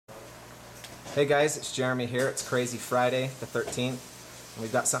Hey guys, it's Jeremy here. It's Crazy Friday the 13th. And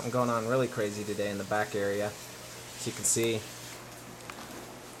we've got something going on really crazy today in the back area. As you can see,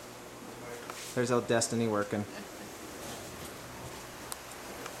 there's old Destiny working.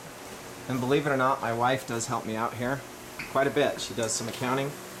 And believe it or not, my wife does help me out here quite a bit. She does some accounting.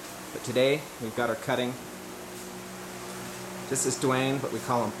 But today, we've got her cutting. This is Dwayne, but we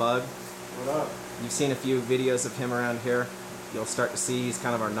call him Bug. What up? You've seen a few videos of him around here. You'll start to see he's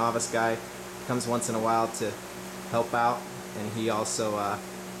kind of our novice guy. Comes once in a while to help out, and he also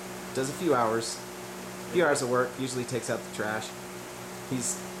does a few hours of work, usually takes out the trash.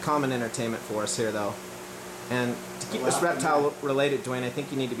 He's common entertainment for us here though. And to keep this reptile related, Dwayne, I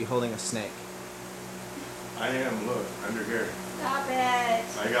think you need to be holding a snake. I am, look, under here. Stop it!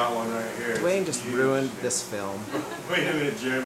 I got one right here. Dwayne just ruined this film. Wait a minute, Jim.